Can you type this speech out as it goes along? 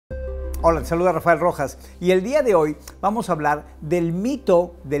Hola, te saluda Rafael Rojas y el día de hoy vamos a hablar del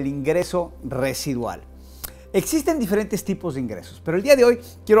mito del ingreso residual. Existen diferentes tipos de ingresos, pero el día de hoy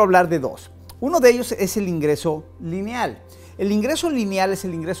quiero hablar de dos. Uno de ellos es el ingreso lineal. El ingreso lineal es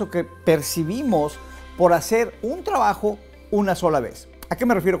el ingreso que percibimos por hacer un trabajo una sola vez. ¿A qué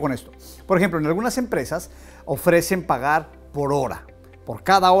me refiero con esto? Por ejemplo, en algunas empresas ofrecen pagar por hora. Por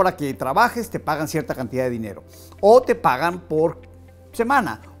cada hora que trabajes te pagan cierta cantidad de dinero. O te pagan por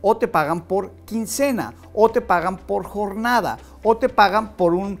semana, o te pagan por quincena, o te pagan por jornada, o te pagan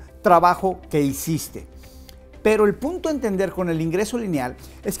por un trabajo que hiciste. Pero el punto a entender con el ingreso lineal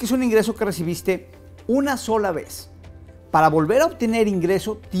es que es un ingreso que recibiste una sola vez. Para volver a obtener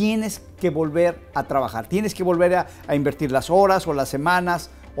ingreso tienes que volver a trabajar, tienes que volver a invertir las horas o las semanas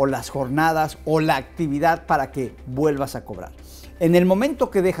o las jornadas o la actividad para que vuelvas a cobrar. En el momento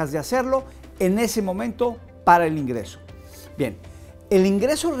que dejas de hacerlo, en ese momento para el ingreso. Bien, el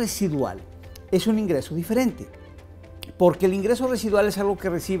ingreso residual es un ingreso diferente, porque el ingreso residual es algo que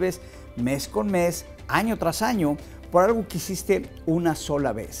recibes mes con mes, año tras año, por algo que hiciste una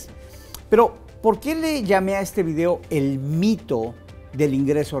sola vez. Pero, ¿por qué le llamé a este video el mito del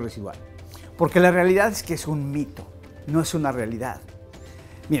ingreso residual? Porque la realidad es que es un mito, no es una realidad.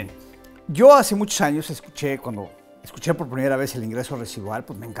 Miren, yo hace muchos años cuando escuché por primera vez el ingreso residual,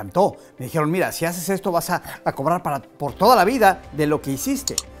 pues me encantó. Me dijeron, mira, si haces esto vas a cobrar por toda la vida de lo que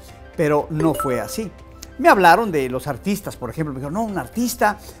hiciste. Pero no fue así. Me hablaron de los artistas, por ejemplo. Me dijeron, no, un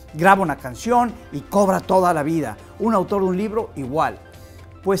artista graba una canción y cobra toda la vida. Un autor de un libro, igual.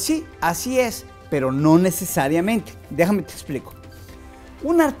 Pues sí, así es, pero no necesariamente. Déjame te explico.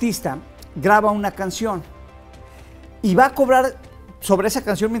 Un artista graba una canción y va a cobrar sobre esa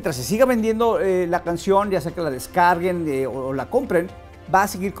canción mientras se siga vendiendo la canción, ya sea que la descarguen o la compren, va a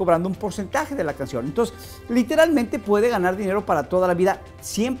seguir cobrando un porcentaje de la canción. Entonces, literalmente puede ganar dinero para toda la vida,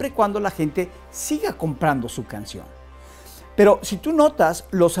 siempre y cuando la gente siga comprando su canción. Pero si tú notas,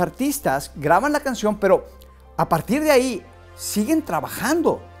 los artistas graban la canción, pero a partir de ahí siguen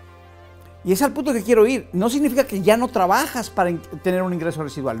trabajando. Y es al punto que quiero ir. No significa que ya no trabajas para tener un ingreso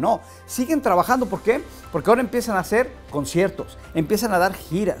residual. No, siguen trabajando. ¿Por qué? Porque ahora empiezan a hacer conciertos, empiezan a dar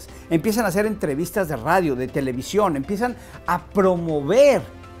giras, empiezan a hacer entrevistas de radio, de televisión, empiezan a promover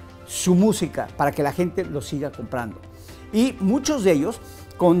su música para que la gente lo siga comprando. Y muchos de ellos,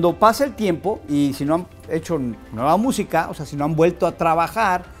 cuando pasa el tiempo y si no han hecho nueva música, o sea, si no han vuelto a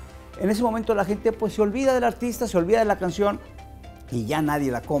trabajar, en ese momento la gente pues se olvida del artista, se olvida de la canción, y ya nadie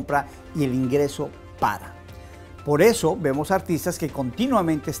la compra y el ingreso para. Por eso vemos artistas que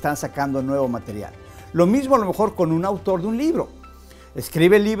continuamente están sacando nuevo material. Lo mismo a lo mejor con un autor de un libro.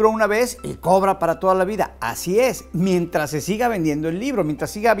 Escribe el libro una vez y cobra para toda la vida. Así es, mientras se siga vendiendo el libro,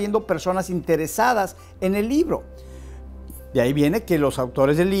 mientras siga habiendo personas interesadas en el libro. De ahí viene que los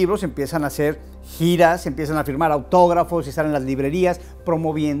autores de libros empiezan a hacer giras, empiezan a firmar autógrafos y están en las librerías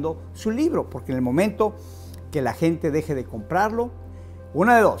promoviendo su libro, porque en el momento que la gente deje de comprarlo,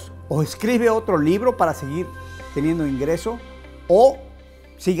 una de dos, o escribe otro libro para seguir teniendo ingreso, o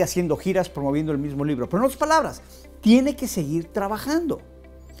sigue haciendo giras promoviendo el mismo libro. Pero en otras palabras, tiene que seguir trabajando.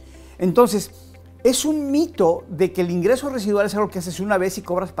 Entonces, es un mito de que el ingreso residual es algo que haces una vez y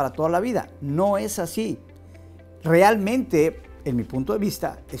cobras para toda la vida. No es así. Realmente, en mi punto de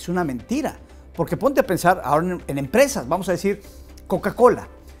vista, es una mentira. Porque ponte a pensar ahora en empresas, vamos a decir Coca-Cola.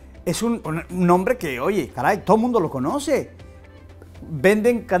 Es un nombre que, oye, caray, todo el mundo lo conoce.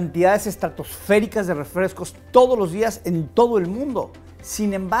 Venden cantidades estratosféricas de refrescos todos los días en todo el mundo.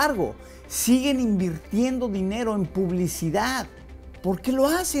 Sin embargo, siguen invirtiendo dinero en publicidad. ¿Por qué lo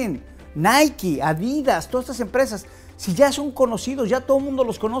hacen? Nike, Adidas, todas estas empresas, si ya son conocidos, ya todo el mundo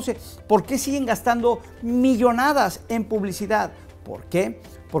los conoce, ¿por qué siguen gastando millonadas en publicidad? ¿Por qué?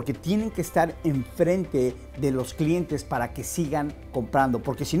 Porque tienen que estar enfrente de los clientes para que sigan comprando.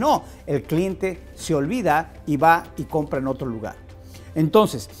 Porque si no, el cliente se olvida y va y compra en otro lugar.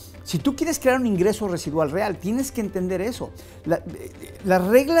 Entonces, si tú quieres crear un ingreso residual real, tienes que entender eso. Las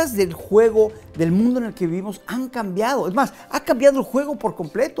reglas del juego, del mundo en el que vivimos, han cambiado. Es más, ha cambiado el juego por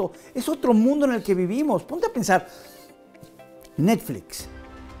completo. Es otro mundo en el que vivimos. Ponte a pensar, Netflix,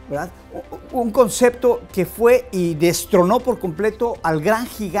 ¿verdad? Un concepto que fue y destronó por completo al gran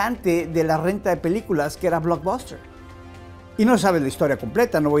gigante de la renta de películas que era Blockbuster. Y no sabes la historia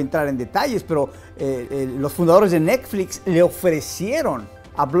completa, no voy a entrar en detalles, pero los fundadores de Netflix le ofrecieron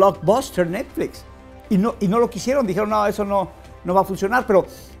a Blockbuster Netflix y no lo quisieron, dijeron no, eso no va a funcionar, pero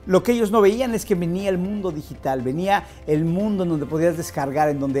lo que ellos no veían es que venía el mundo digital, venía el mundo en donde podías descargar,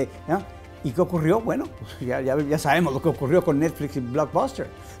 en donde, ¿no? ¿Y qué ocurrió? Bueno, pues ya sabemos lo que ocurrió con Netflix y Blockbuster.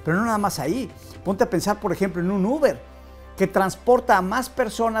 Pero no nada más ahí. Ponte a pensar, por ejemplo, en un Uber. que transporta a más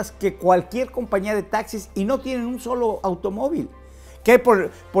personas que cualquier compañía de taxis y no tienen un solo automóvil. Que hay,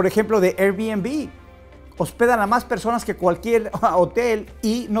 por ejemplo, de Airbnb. Hospedan a más personas que cualquier hotel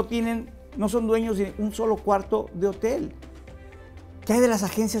y no son dueños de un solo cuarto de hotel. ¿Qué hay de las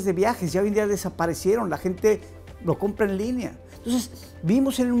agencias de viajes? Ya hoy en día desaparecieron, la gente lo compra en línea. Entonces,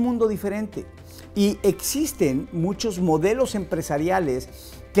 vivimos en un mundo diferente y existen muchos modelos empresariales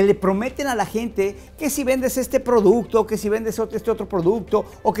que le prometen a la gente que si vendes este producto, que si vendes este otro producto,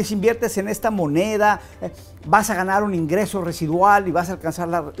 o que si inviertes en esta moneda, vas a ganar un ingreso residual y vas a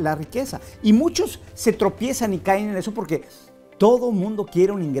alcanzar la riqueza. Y muchos se tropiezan y caen en eso porque todo mundo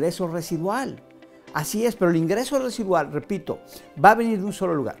quiere un ingreso residual. Así es, pero el ingreso residual, repito, va a venir de un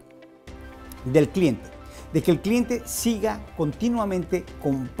solo lugar, del cliente. De que el cliente siga continuamente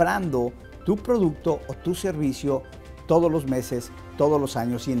comprando tu producto o tu servicio todos los meses, todos los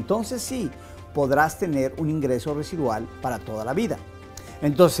años, y entonces sí podrás tener un ingreso residual para toda la vida.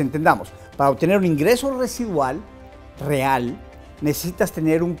 Entonces entendamos, para obtener un ingreso residual real, necesitas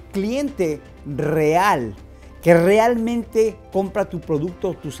tener un cliente real que realmente compra tu producto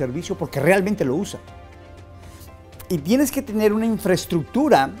o tu servicio porque realmente lo usa. Y tienes que tener una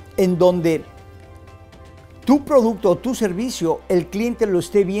infraestructura en donde tu producto o tu servicio, el cliente lo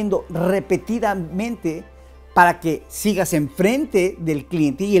esté viendo repetidamente para que sigas enfrente del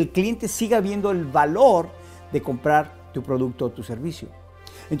cliente y el cliente siga viendo el valor de comprar tu producto o tu servicio.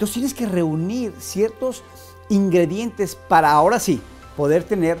 Entonces tienes que reunir ciertos ingredientes para ahora sí poder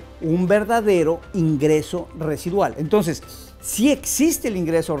tener un verdadero ingreso residual. Entonces, sí existe el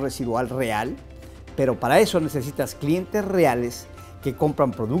ingreso residual real, pero para eso necesitas clientes reales que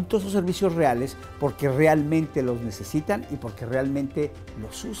compran productos o servicios reales porque realmente los necesitan y porque realmente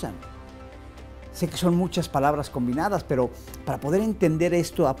los usan. Sé que son muchas palabras combinadas, pero para poder entender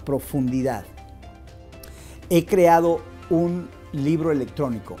esto a profundidad, he creado un libro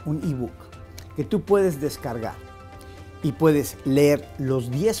electrónico, un ebook, que tú puedes descargar y puedes leer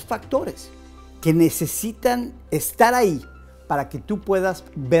los 10 factores que necesitan estar ahí para que tú puedas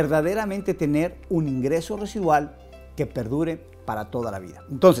verdaderamente tener un ingreso residual que perdure para toda la vida.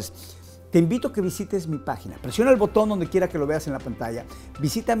 Entonces, te invito a que visites mi página. Presiona el botón donde quiera que lo veas en la pantalla.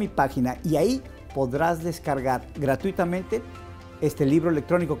 Visita mi página y ahí podrás descargar gratuitamente este libro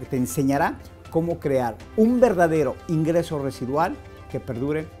electrónico que te enseñará cómo crear un verdadero ingreso residual que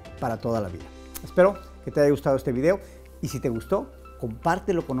perdure para toda la vida. Espero que te haya gustado este video y si te gustó,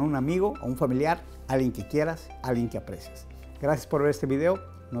 compártelo con un amigo o un familiar, alguien que quieras, alguien que aprecies. Gracias por ver este video.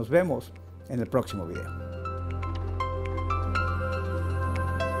 Nos vemos en el próximo video.